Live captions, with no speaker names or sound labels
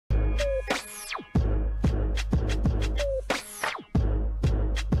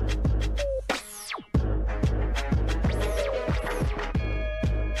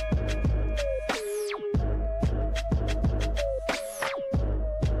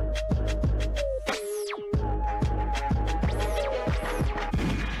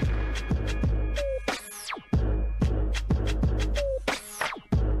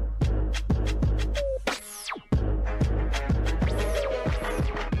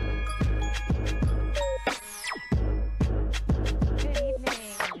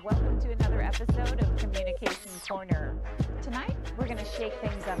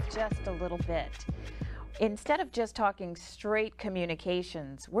things up just a little bit. Instead of just talking straight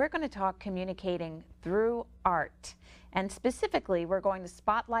communications, we're going to talk communicating through art. And specifically, we're going to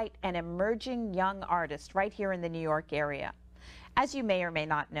spotlight an emerging young artist right here in the New York area. As you may or may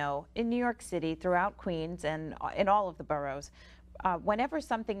not know, in New York City, throughout Queens, and in all of the boroughs, whenever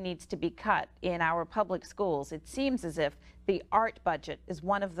something needs to be cut in our public schools, it seems as if the art budget is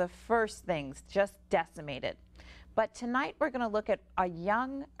one of the first things just decimated. But tonight we're going to look at a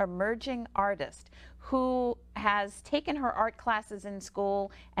young emerging artist who has taken her art classes in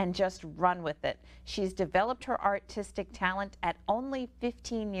school and just run with it. She's developed her artistic talent at only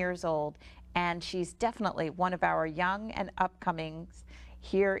 15 years old, and she's definitely one of our young and upcomings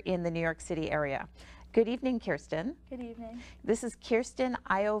here in the New York City area. Good evening, Kirstyn. Good evening. This is Kirstyn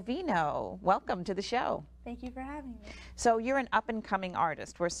Iovino. Welcome to the show. Thank you for having me. So you're an up-and-coming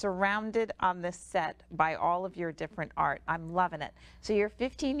artist. We're surrounded on this set by all of your different art. I'm loving it. So you're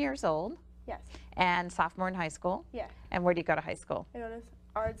 15 years old. Yes. And sophomore in high school. Yeah. And where do you go to high school? I go to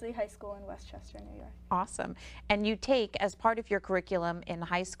Ardsley High School in Westchester, New York. Awesome. And you take, as part of your curriculum in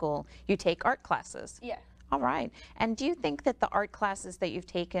high school, you take art classes. Yeah. All right. And do you think that the art classes that you've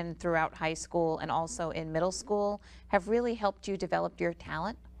taken throughout high school and also in middle school have really helped you develop your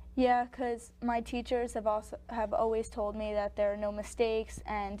talent? Yeah, because my teachers have always told me that there are no mistakes,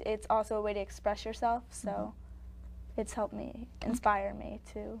 and it's also a way to express yourself. So it's helped me, inspire me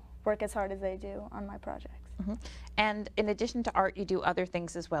to work as hard as I do on my projects. And in addition to art, you do other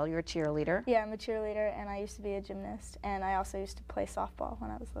things as well. You're a cheerleader. Yeah, I'm a cheerleader, and I used to be a gymnast, and I also used to play softball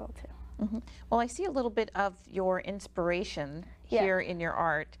when I was little too. Well, I see a little bit of your inspiration here in your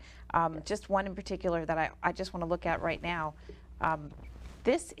art. Just one in particular that I just want to look at right now.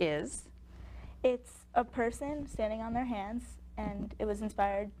 This is? It's a person standing on their hands, and it was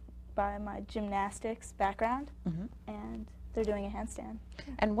inspired by my gymnastics background, and they're doing a handstand.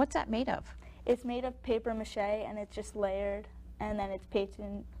 And what's that made of? It's made of paper mache, and it's just layered, and then it's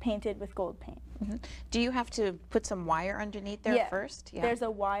painted with gold paint. Do you have to put some wire underneath there first? Yeah, there's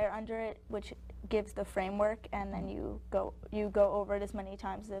a wire under it which gives the framework, and then you go over it as many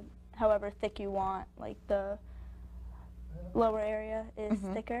times as however thick you want. Like the lower area is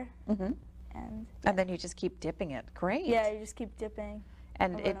thicker, and then you just keep dipping it. Great. Yeah, you just keep dipping.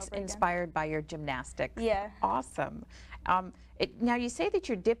 And it's inspired by your gymnastics. Yeah. Awesome. Now you say that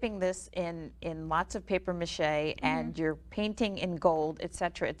you're dipping this in lots of paper mache and you're painting in gold, et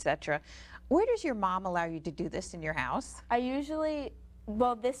cetera, et cetera. Where does your mom allow you to do this in your house? I usually,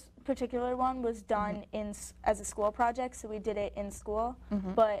 well, this particular one was done as a school project, so we did it in school.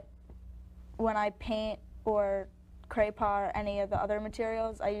 But when I paint or craypa or any of the other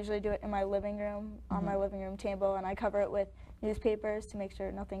materials, I usually do it in my living room, on my living room table, and I cover it with newspapers to make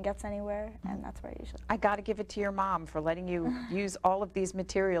sure nothing gets anywhere, and that's where I usually. I got to give it to your mom for letting you use all of these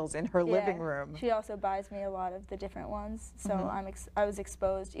materials in her living room. She also buys me a lot of the different ones, so I was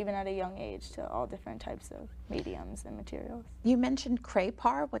exposed even at a young age to all different types of mediums and materials. You mentioned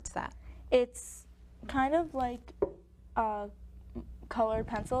craypa. What's that? It's kind of like colored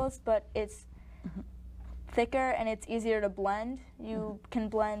pencils, but it's thicker and it's easier to blend. You can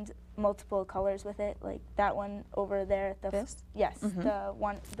blend multiple colors with it, like that one over there. The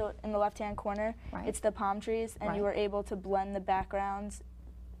one in the left-hand corner. It's the palm trees, and you were able to blend the backgrounds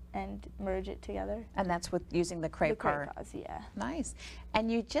and merge it together. And that's with using the craypa. The craypas, yeah. Nice.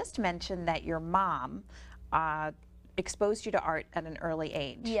 And you just mentioned that your mom exposed you to art at an early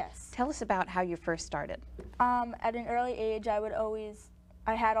age. Yes. Tell us about how you first started. At an early age, I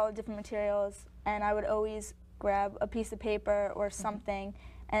had all the different materials, and I would always grab a piece of paper or something,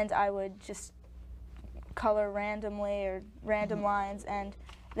 and I would just color randomly or random lines, and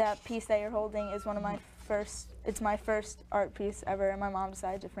that piece that you're holding is one of my it's my first art piece ever, and my mom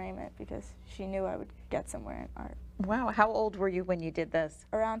decided to frame it because she knew I would get somewhere in art. Wow, how old were you when you did this?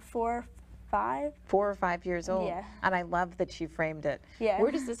 Around 4 or 5. 4 or 5 years old? Yeah. And I love that she framed it. Yeah.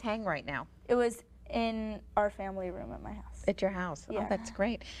 Where does this hang right now? It was in our family room at my house. At your house? Yeah. Oh, that's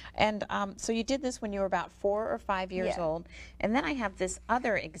great. And so you did this when you were about 4 or 5 years old. And then I have this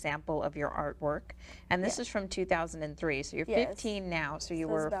other example of your artwork. And this is from 2003. So you're 15 now. So you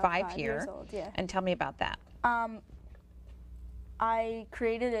were 5 here. Years old, And tell me about that. I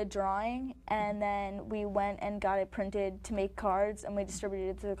created a drawing, and then we went and got it printed to make cards, and we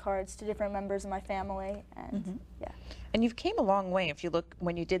distributed the cards to different members of my family. And And you've came a long way. If you look,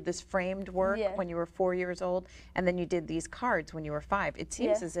 when you did this framed work when you were 4 years old, and then you did these cards when you were 5, it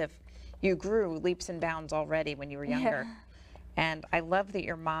seems as if you grew leaps and bounds already when you were younger. And I love that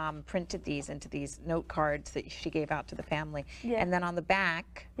your mom printed these into these note cards that she gave out to the family. Yeah. And then on the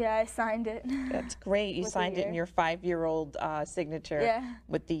back, Yeah, I signed it. that's great. You With the signed it in year. your 5-year-old signature Yeah.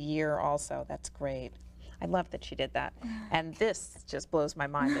 with the year also. That's great. I love that she did that. And this just blows my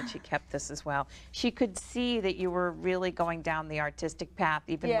mind that she kept this as well. She could see that you were really going down the artistic path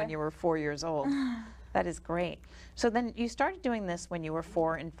even Yeah. when you were 4 years old. That is great. So then you started doing this when you were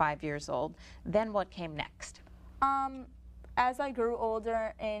 4 and 5 years old. Then what came next? As I grew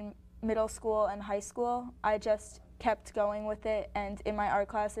older in middle school and high school, I just kept going with it, and in my art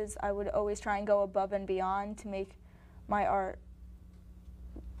classes, I would always try and go above and beyond to make my art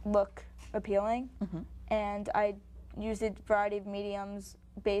look appealing. And I used a variety of mediums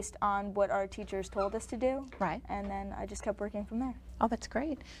based on what our teachers told us to do. Right. And then I just kept working from there. Oh, that's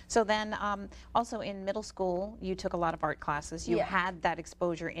great. So then also in middle school, you took a lot of art classes. You Yeah. had that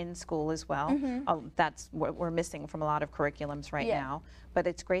exposure in school as well. That's what we're missing from a lot of curriculums right Yeah. now. But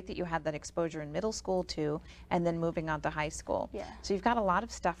it's great that you had that exposure in middle school too, and then moving on to high school. Yeah. So you've got a lot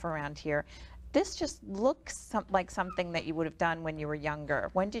of stuff around here. This just looks like something that you would have done when you were younger.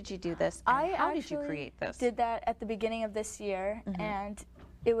 When did you do this? And how did you create this? Did that at the beginning of this year, and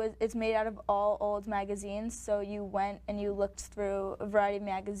it's made out of all old magazines. So you went and you looked through a variety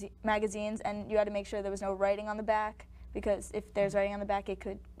of magazines, and you had to make sure there was no writing on the back, because if there's writing on the back,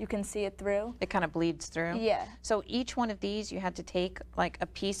 you can see it through. It kind of bleeds through? Yeah. So each one of these, you had to take like a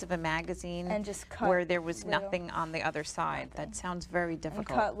piece of a magazine And just cut where there was little- nothing on the other side. That sounds very And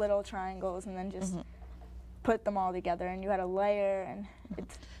difficult. cut little triangles and then just put them all together, and you had a layer, and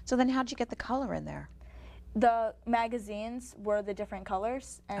it's So then how'd you get the color in there? the magazines were the different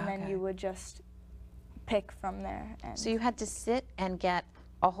colors, and then Okay. you would just pick from there. And So you had to sit and get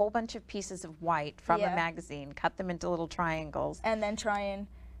a whole bunch of pieces of white from a Yeah. magazine, cut them into little triangles and then try and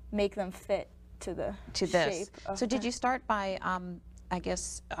make them fit to the to this. shape of So did the- you start by, I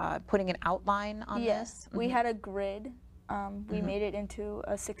guess, putting an outline on Yes, this? we had a grid. We made it into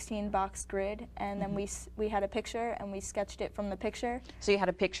a 16-box grid, and then we had a picture, and we sketched it from the picture. So you had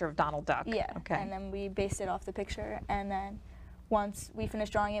a picture of Donald Duck? Yeah, Okay. and then we based it off the picture, and then once we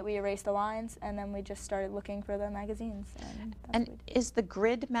finished drawing it, we erased the lines, and then we just started looking for the magazines. And that's what we And did. is the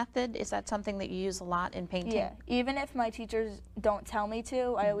grid method, is that something that you use a lot in painting? Yeah, even if my teachers don't tell me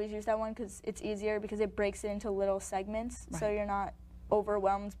to, I always use that one because it's easier, because it breaks it into little segments, so Right. you're not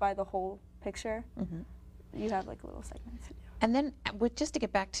overwhelmed by the whole picture. You have like little segments. And then, just to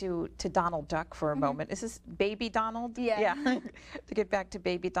get back to Donald Duck for a moment, is this Baby Donald? Yeah. To get back to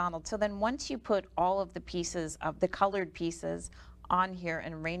Baby Donald. So then once you put all of the pieces, of the colored pieces on here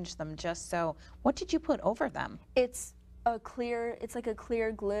and arrange them just so, what did you put over them? It's like a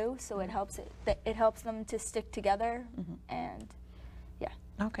clear glue, so it helps them to stick together, and yeah,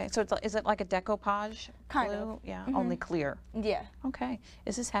 Okay, so is it like a decoupage Kind glue? of. Yeah, only clear. yeah. Okay.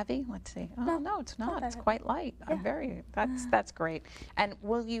 Is this heavy? Let's see. Oh, No, no, it's not not. that It's heavy. quite light. That's great. And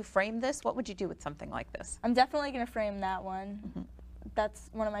will you frame this? What would you do with something like this? I'm definitely gonna frame that one. That's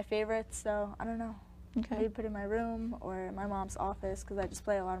one of my favorites, so I don't know. Okay. Maybe put it in my room or in my mom's office, because I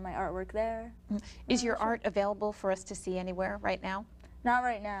display a lot of my artwork there. Is your art available for us to see anywhere right now? Not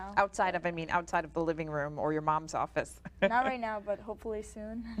right now. Outside of the living room or your mom's office? Not right now, but hopefully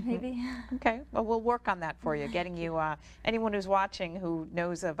soon, maybe. Okay, well, we'll work on that for you, getting you, anyone who's watching who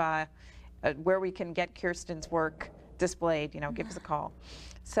knows of where we can get Kirstyn's work displayed, give us a call.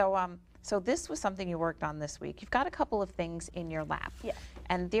 So this was something you worked on this week. You've got a couple of things in your lap. Yeah.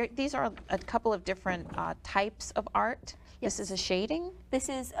 And these are a couple of different types of art. This is a shading? This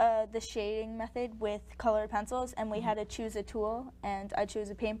is the shading method with colored pencils, and we had to choose a tool, and I chose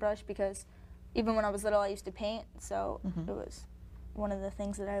a paintbrush because even when I was little I used to paint, so it was one of the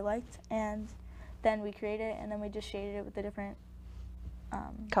things that I liked. And then we created it, and then we just shaded it with the different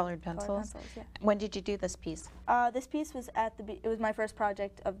Colored pencils? yeah. When did you do this piece? This piece was it was my first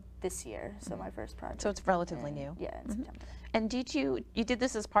project of this year, so my first project. So it's relatively new. Yeah, in September. And you did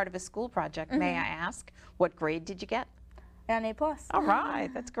this as part of a school project. May I ask, what grade did you get? And A+. All right,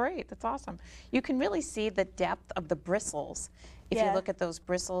 that's great. That's awesome. You can really see the depth of the bristles. If you Yeah. look at those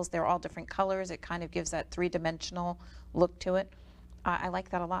bristles, they're all different colors. It kind of gives that three-dimensional look to it. I like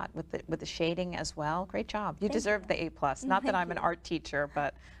that a lot with the shading as well. Great job. You deserve the A+. Not that I'm an art teacher,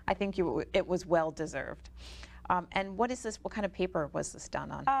 but I think it was well deserved. And what is this? What kind of paper was this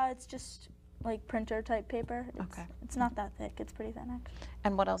done on? It's just like printer type paper. Okay. It's not that thick. It's pretty thin actually.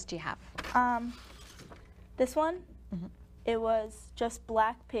 And what else do you have? This one, it was just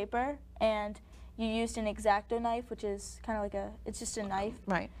black paper, and you used an X-Acto knife, which is kind of like it's just a knife,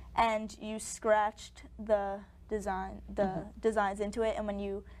 Right. and you scratched the designs into it, and when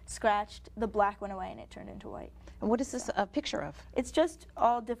you scratched, the black went away and it turned into white. And what is this a picture of? It's just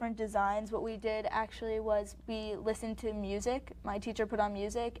all different designs. What we did actually was we listened to music. My teacher put on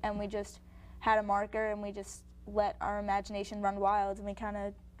music, and we just had a marker, and we just let our imagination run wild, and we kind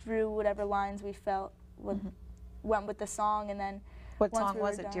of drew whatever lines we felt went with the song, and then What once song we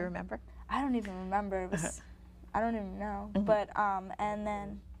was were it? Do you done- remember? I don't even remember. It was, I don't even know. But and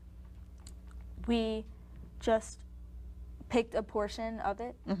then we just picked a portion of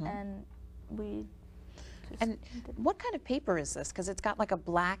it, and we just And what kind of paper is this? Because it's got like a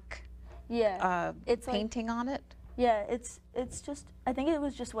black it's like, painting on it. yeah, it's just, I think it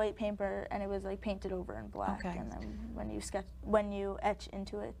was just white paper, and it was like painted over in black, Okay. and then when you etch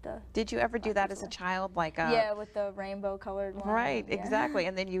into it, Did you ever do black that is as a white. child? Like Yeah, with the rainbow colored one. Right, yeah. exactly.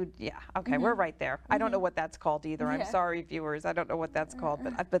 And then okay, we're right there. I don't know what that's called either. I'm Yeah. sorry, viewers. I don't know what that's called,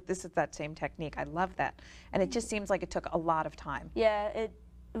 but this is that same technique. I love that. And it just seems like it took a lot of time. Yeah, it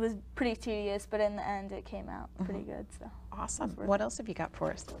was pretty tedious, but in the end it came out pretty good. So. Awesome. worth What else have you got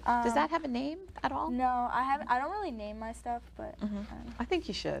for us? Does that have a name at all? No, I haven't. I don't really name my stuff, but I don't know. I think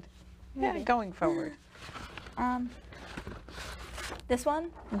you should. Yeah, Maybe. going forward. This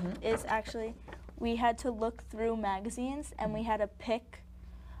one is actually, we had to look through magazines, and we had to pick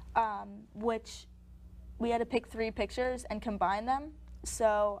we had to pick 3 pictures and combine them.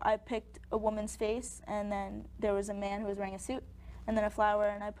 So I picked a woman's face, and then there was a man who was wearing a suit, and then a flower,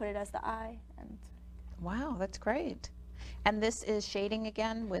 and I put it as the eye. And Wow, that's great. And this is shading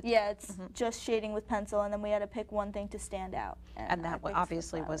again with yeah, it's just shading with pencil, and then we had to pick one thing to stand out. and I that picked the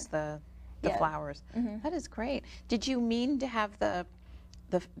obviously was flower. the Yeah. flowers. That is great. Did you mean to have the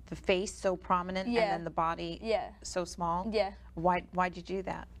face so prominent and Yeah. then the body Yeah. so small? Yeah. Why'd you do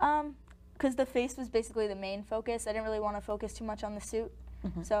that? Because the face was basically the main focus. I didn't really want to focus too much on the suit,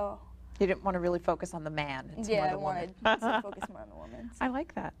 so You didn't want to really focus on the man. It's yeah, more I the woman. wanted to focus more on the woman. So. I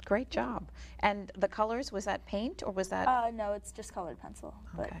like that. Great job. And the colors, was that paint or was that? No, it's just colored pencil,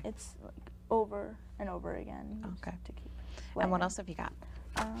 but Okay. it's like over and over again. just Okay. To keep And what layering. else have you got?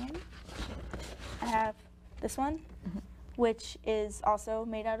 I have this one, which is also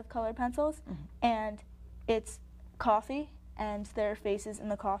made out of colored pencils, and it's coffee, and there are faces in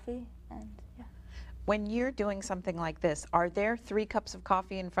the coffee, and yeah. When you're doing something like this, are there 3 cups of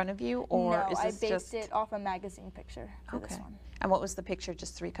coffee in front of you, or No, is I this based just? it off a magazine picture for this Okay. one. And what was the picture?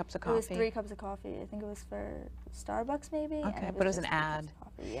 Just 3 cups of coffee? It was 3 cups of coffee. I think it was for Starbucks, maybe. and Okay, but it was an just 3 cups ad. of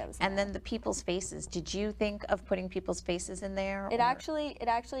coffee. Yeah, it was an And then ad. the people's faces. Did you think of putting people's faces in there? It or-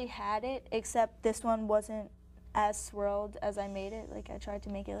 actually had it, except this one wasn't as swirled as I made it. Like I tried to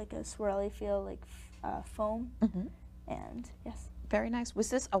make it like a swirly feel, like foam. And yes. Very nice. Was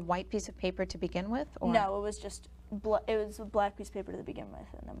this a white piece of paper to begin with? Or? No, it was just it was a black piece of paper to begin with,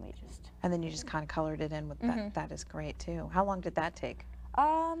 and then we just. And then you just kind of colored it in with that. That is great too. How long did that take?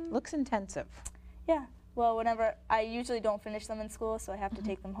 Looks intensive. Yeah. Well, whenever I usually don't finish them in school, so I have to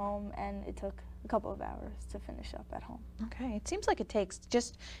take them home, and it took a couple of hours to finish up at home. Okay. It seems like it takes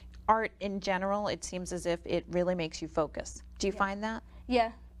just art in general. It seems as if it really makes you focus. Do you find that?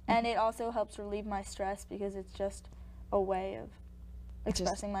 Yeah, and it also helps relieve my stress because it's just a way of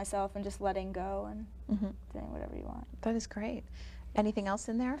expressing myself and just letting go and doing whatever you want. That is great. Anything else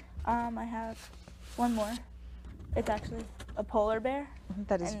in there? I have one more. It's actually a polar bear.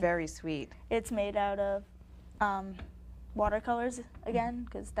 That is And very sweet. It's made out of watercolors again,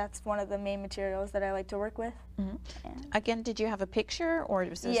 because that's one of the main materials that I like to work with. And Again, did you have a picture or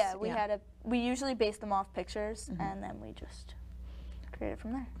was this? yeah, we usually base them off pictures, and then we just create it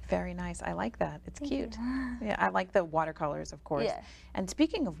from there. Very nice. I like that. It's Thank you. cute. Yeah, I like the watercolors, of course. Yeah. And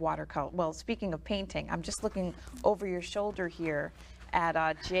speaking of watercolor, well, speaking of painting, I'm just looking over your shoulder here at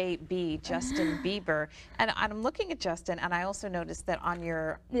JB, Justin Bieber, and I'm looking at Justin, and I also noticed that on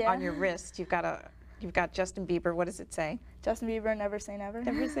your wrist you've got Justin Bieber. What does it say? Justin Bieber, never say never.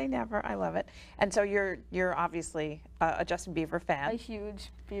 Never say never. I love it. And so you're obviously a Justin Bieber A fan. huge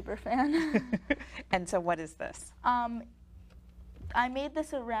Bieber fan. And so what is this? I made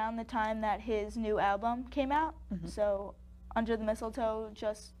this around the time that his new album came out. So Under the Mistletoe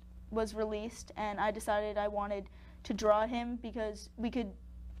just was released, and I decided I wanted to draw him because we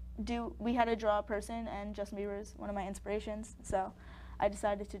had to draw a person, and Justin Bieber is one of my inspirations. So I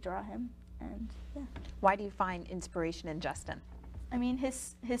decided to draw him, and yeah. Why do you find inspiration in Justin? I mean,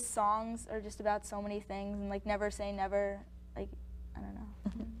 his songs are just about so many things, and like Never Say Never, like, I don't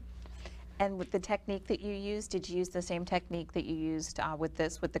know. And with the technique that you used, did you use the same technique that you used with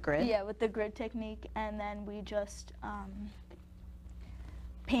the grid? Yeah, with the grid technique, and then we just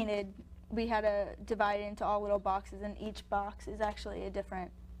painted. We had to divide it into all little boxes, and each box is actually a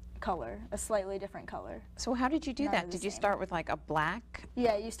different color, a slightly different color. So how did you do None that? of the Did you same. start with like a black?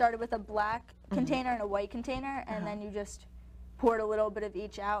 Yeah, you started with a black container and a white container, and then you just poured a little bit of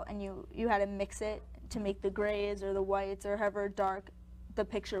each out, and you had to mix it to make the grays or the whites or however dark the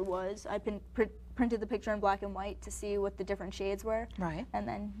picture was. I printed the picture in black and white to see what the different shades were, Right. and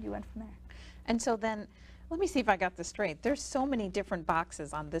then you went from there. And so then, let me see if I got this straight. There's so many different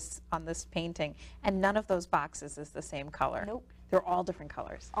boxes on this painting, and none of those boxes is the same color. Nope. They're all different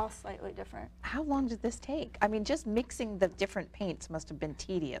colors. All slightly different. How long did this take? I mean, just mixing the different paints must have been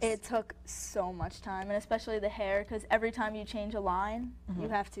tedious. It took so much time, and especially the hair, because every time you change a line, you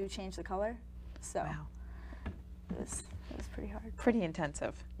have to change the color. So Wow. it was pretty hard. Pretty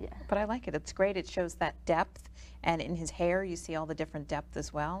intensive. Yeah. But I like it. It's great. It shows that depth. And in his hair, you see all the different depth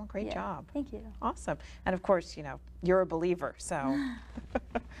as well. Great Yeah. job. Thank you. Awesome. And of course, you know, you're a believer, so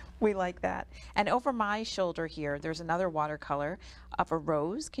we like that. And over my shoulder here, there's another watercolor of a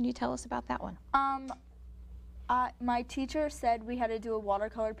rose. Can you tell us about that one? My teacher said we had to do a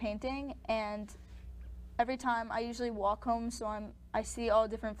watercolor painting, and every time I usually walk home, so I see all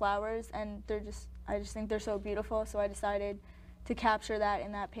different flowers, and I just think they're so beautiful. So I decided to capture that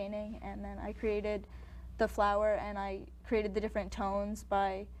in that painting, and then I created the flower, and I created the different tones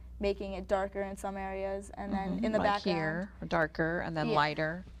by making it darker in some areas, and then in the like background, here, darker, and then Yeah.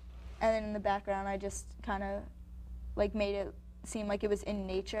 lighter. and then in the background, I just kind of like made it seem like it was in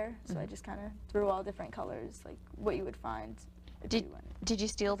nature. So I just kind of threw all different colors, like what you would find. If you went. Did you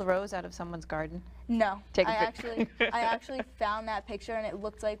steal the rose out of someone's garden? No, Take a I pic- actually found that picture, and it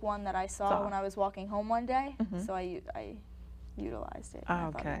looked like one that I saw when I was walking home one day. So I utilized it. And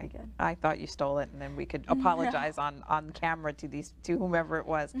I thought it'd be Okay. good. I thought you stole it, and then we could apologize on camera to whomever it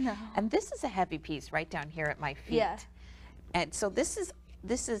was. No. And this is a heavy piece right down here at my feet. Yeah. And so this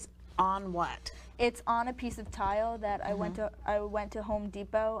is on what? It's on a piece of tile that I went to Home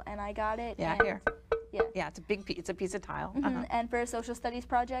Depot and I got it. Yeah, and here. Yeah. Yeah, it's a big piece. It's a piece of tile. And for a social studies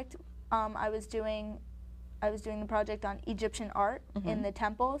project, I was doing the project on Egyptian art in the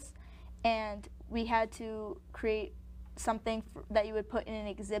temples, and we had to create something that you would put in an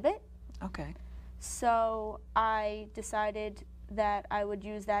exhibit. Okay. So I decided that I would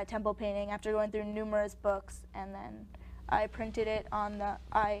use that temple painting after going through numerous books, and then I printed it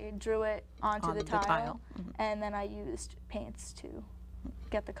I drew it onto the tile, and then I used paints to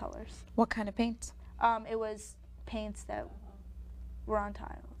get the colors. What kind of paints? It was paints that were on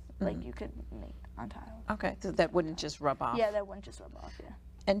tiles, like you could make on tiles. Okay, so that wouldn't just rub off. Yeah, that wouldn't just rub off, yeah.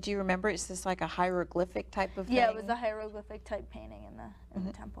 And do you remember, is this like a hieroglyphic type of thing? Yeah, it was a hieroglyphic type painting in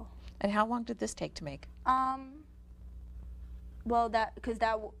the temple. And how long did this take to make? Well,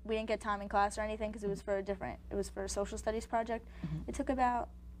 we didn't get time in class or anything because it was for a social studies project. It took about,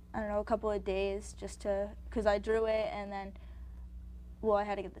 I don't know, a couple of days because I drew it, and then, well, I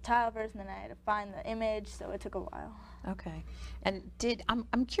had to get the tile first, and then I had to find the image, so it took a while. Okay. And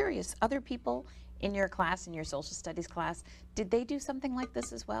I'm curious, other people in your class, in your social studies class, did they do something like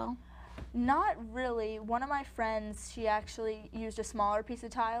this as well? Not really. One of my friends, she actually used a smaller piece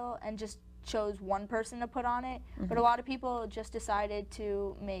of tile and just chose one person to put on it. But a lot of people just decided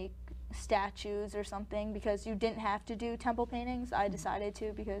to make statues or something because you didn't have to do temple paintings. I decided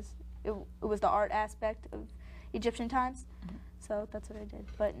to because it was the art aspect of Egyptian times. So that's what I did.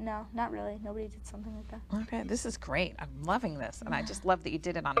 But no, not really. Nobody did something like that. Okay, this is great. I'm loving this. And I just love that you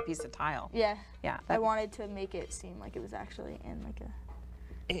did it on a piece of tile. Yeah. Yeah. I wanted to make it seem like it was actually in like a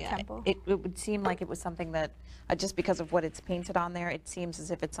temple. It would seem like it was something that, just because of what it's painted on there, it seems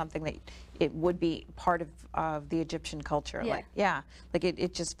as if it's something that it would be part of the Egyptian culture. Yeah. Like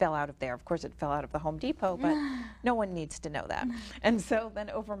it just fell out of there. Of course, it fell out of the Home Depot, but no one needs to know that. And so then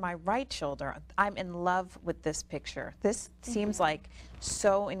over my right shoulder, I'm in love with this picture. This seems like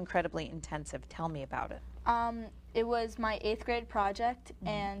so incredibly intensive. Tell me about it. It was my 8th grade project,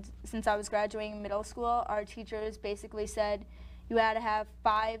 and since I was graduating middle school, our teachers basically said you had to have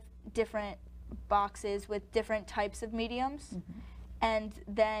 5 different boxes with different types of mediums, and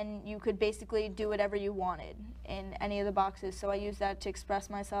then you could basically do whatever you wanted in any of the boxes. So I used that to express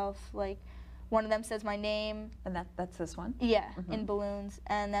myself. Like, one of them says my name. And that's this one? Yeah, in balloons.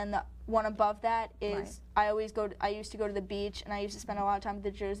 And then the one above that is I used to go to the beach, and I used to spend a lot of time at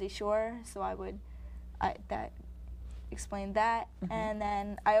the Jersey Shore, so that explained that. And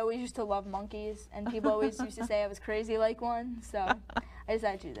then I always used to love monkeys, and people always used to say I was crazy like one, so I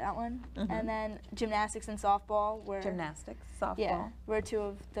decided to do that one. And then gymnastics and softball were Gymnastics, softball. Yeah, were 2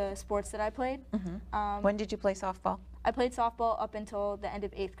 of the sports that I played. When did you play softball? I played softball up until the end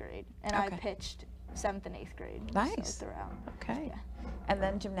of 8th grade, and I Okay. pitched 7th and 8th grade. Nice. So throughout. Okay. Yeah. And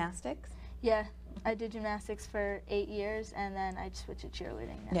then gymnastics? Yeah, I did gymnastics for 8 years, and then I switched to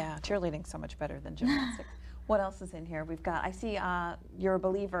cheerleading now. Yeah, cheerleading's so much better than gymnastics. What else is in here? We've got, I see You're a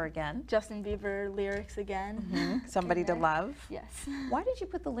Believer again. Justin Bieber lyrics again. Somebody to Love. Yes. Why did you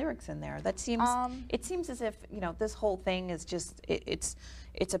put the lyrics in there? That seems, it seems as if, you know, this whole thing is just, it's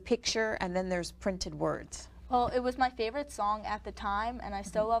a picture and then there's printed words. Well, it was my favorite song at the time, and I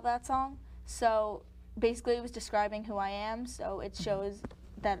still love that song. So basically it was describing who I am, so it shows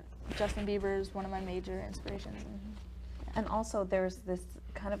that Justin Bieber is one of my major inspirations. And also there's this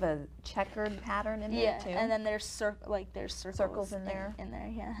kind of a checkered pattern in there too. Yeah, and then there's circles in there.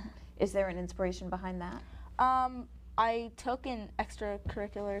 Yeah. Is there an inspiration behind that? I took an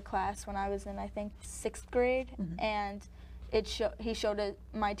extracurricular class when I was in, I think, 6th grade, and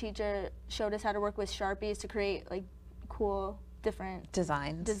my teacher showed us how to work with Sharpies to create like cool different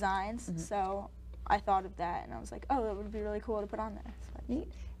designs. So I thought of that, and I was like, oh, that would be really cool to put on there. So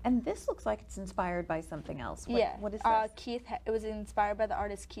Neat. And this looks like it's inspired by something else. What is this? It was inspired by the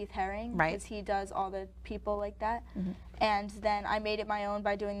artist Keith Haring, right? Because he does all the people like that. And then I made it my own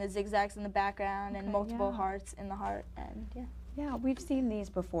by doing the zigzags in the background and multiple hearts in the heart, and Yeah, we've seen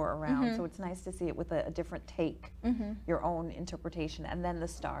these before around, so it's nice to see it with a different take, your own interpretation. And then the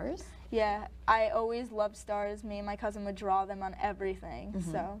stars? Yeah, I always loved stars. Me and my cousin would draw them on everything,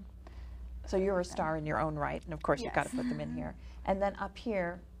 So you're a star in your own right, and of course you've got to put them in here. And then up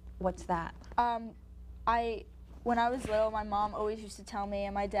here, what's that? When I was little, my mom always used to tell me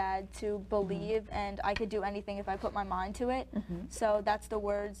and my dad to believe, and I could do anything if I put my mind to it. So that's the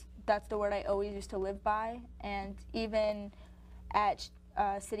word I always used to live by. And even at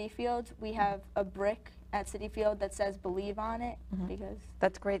City Field, we have a brick at City Field that says "Believe" on it, because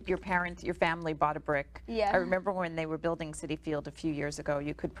that's great. Your family bought a brick. Yeah. I remember when they were building City Field a few years ago,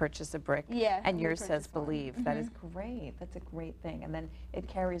 you could purchase a brick. Yeah. And yours says "Believe." That is great. That's a great thing. And then it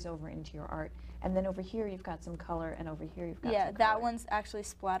carries over into your art. And then over here you've got some color, and over here you've got some color. That one's actually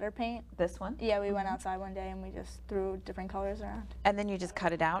splatter paint. This one? Yeah, we went outside one day and we just threw different colors around. And then you just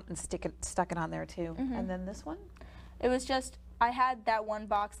cut it out and stuck it on there too. And then this one? It was just, I had that one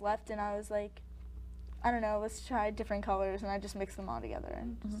box left, and I was like, I don't know, let's try different colors, and I just mixed them all together.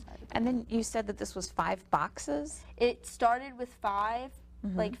 And then you said that this was 5 boxes? It started with 5,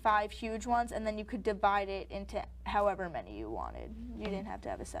 like 5 huge ones, and then you could divide it into however many you wanted. You didn't have to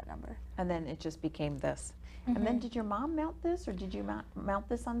have a set number. And then it just became this. And then did your mom mount this, or did you mount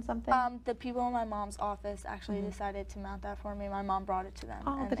this on something? The people in my mom's office actually decided to mount that for me. My mom brought it to them.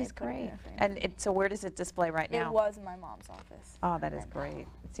 Oh, that is great. And so where does it display right now? It was in my mom's office. Oh, that is great.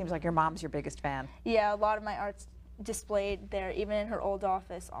 It seems like your mom's your biggest fan. Yeah, a lot of my art's displayed there. Even in her old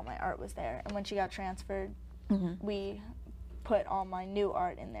office, all my art was there. And when she got transferred, we put all my new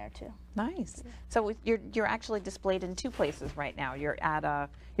art in there too. Nice. So you're actually displayed in 2 places right now. You're at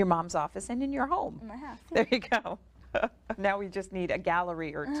your mom's office and in your home. In my house. There you go. Now we just need a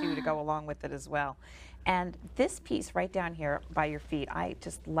gallery or 2 to go along with it as well. And this piece right down here by your feet, I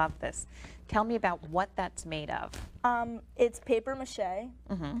just love this. Tell me about what that's made of. It's paper mache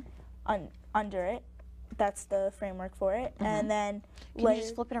under it. That's the framework for it. And then can you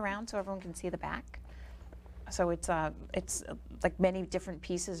just flip it around so everyone can see the back? So it's like many different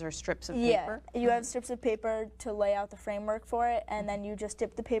pieces or strips of paper? Yeah, you have strips of paper to lay out the framework for it, and then you just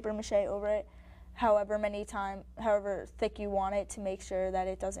dip the paper mache over it however thick you want it, to make sure that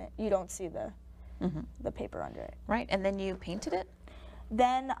you don't see the paper under it. Right, and then you painted it?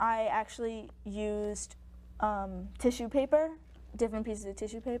 Then I actually used tissue paper, different pieces of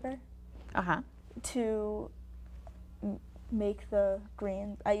tissue paper, to make the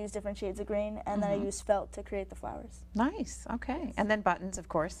green. I used different shades of green, and then I used felt to create the flowers. Nice, okay. And then buttons, of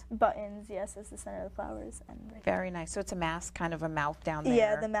course. Buttons, yes, as the center of the flowers. And very nice. So it's a mask, kind of a mouth down there.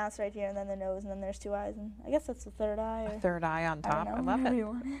 Yeah, the mouth right here, and then the nose, and then there's 2 eyes, and I guess that's the 3rd eye. A 3rd eye on top. I love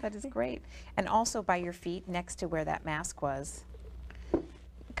it. That is great. And also by your feet, next to where that mask was,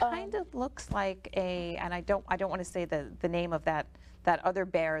 kind of looks like and I don't want to say the name of that other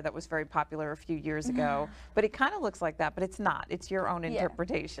bear that was very popular a few years ago, but it kind of looks like that, but it's not. It's your own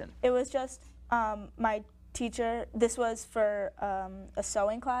interpretation. It was just my teacher, this was for a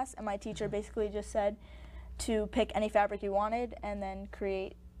sewing class, and my teacher basically just said to pick any fabric you wanted and then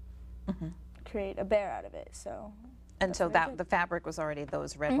create a bear out of it. So the fabric was already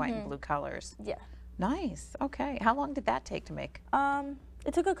those red, white, and blue colors. Yeah. Nice. Okay. How long did that take to make?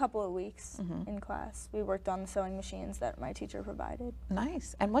 It took a couple of weeks in class. We worked on the sewing machines that my teacher provided.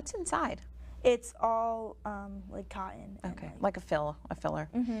 Nice. And what's inside? It's all like cotton. Okay, like a filler.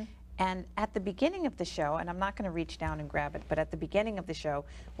 And at the beginning of the show, and I'm not going to reach down and grab it, but at the beginning of the show,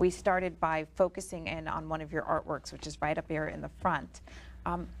 we started by focusing in on one of your artworks, which is right up here in the front.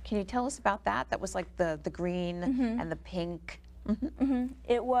 Can you tell us about that? That was like the green and the pink.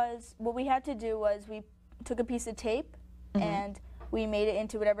 It was, what we had to do was we took a piece of tape and we made it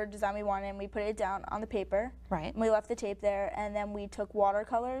into whatever design we wanted, and we put it down on the paper. Right. And we left the tape there, and then we took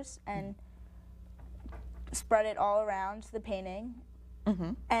watercolors and spread it all around the painting.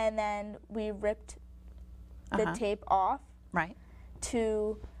 And then we ripped the tape off Right.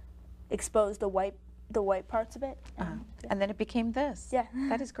 to expose the white parts of it. And, And then it became this. Yeah.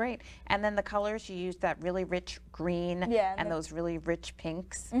 That is great. And then the colors, you used that really rich green and those really rich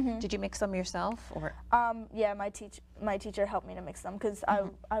pinks. Did you mix them yourself? Or yeah, my teacher helped me to mix them because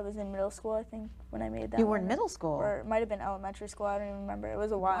I was in middle school, I think, when I made that. You were in middle school? Or it might have been elementary school. I don't even remember. It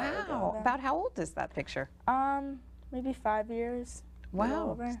was a while ago. Wow. About how old is that picture? Maybe 5 years.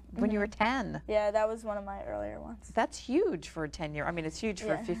 Wow. When you were 10. Yeah, that was one of my earlier ones. That's huge for a 10-year. I mean, it's huge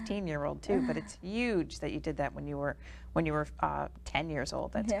for a 15-year-old too, but it's huge that you did that when you were 10 years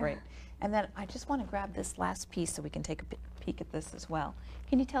old. That's great. And then I just want to grab this last piece so we can take a peek at this as well.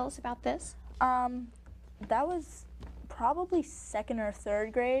 Can you tell us about this? That was probably 2nd or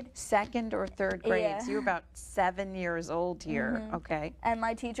 3rd grade. 2nd or 3rd grade. Yeah. So you were about 7 years old here. Okay. And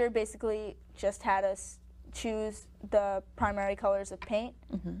my teacher basically just had us choose the primary colors of paint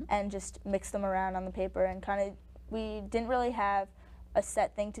and just mix them around on the paper, and we didn't really have a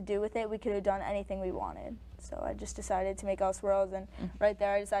set thing to do with it. We could have done anything we wanted. So I just decided to make all swirls, and right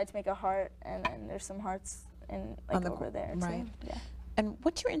there I decided to make a heart, and then there's some hearts in over there too. Right. Yeah. And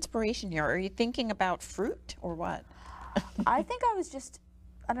what's your inspiration here? Are you thinking about fruit or what? I think I was just,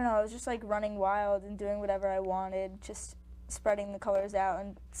 I don't know, I was just like running wild and doing whatever I wanted, just spreading the colors out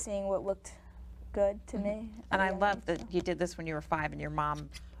and seeing what looked good to me. And I love that you did this when you were 5 and your mom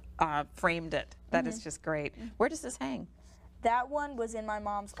framed it. That is just great. Where does this hang? That one was in my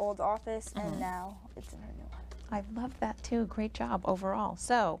mom's old office, and now it's in her new one. I love that too. Great job overall.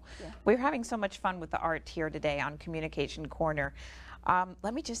 So we're having so much fun with the art here today on Communication Corner.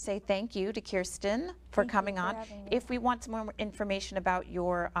 Let me just say thank you to Kirstyn for coming on. If we want some more information about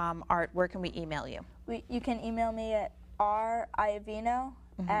your art, where can we email you? You can email me at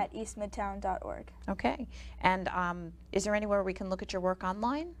riovino@eastmidtown.org. Okay. And is there anywhere we can look at your work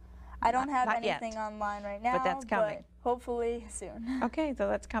online? I don't have Not anything yet, online right now, but that's coming. But hopefully soon. Okay, so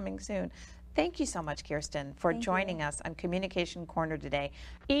that's coming soon. Thank you so much, Kirstyn, for joining us on Communication Corner today.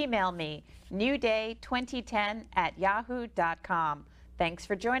 Email me, newday2010@yahoo.com. Thanks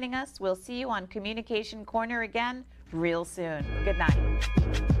for joining us. We'll see you on Communication Corner again real soon. Good night.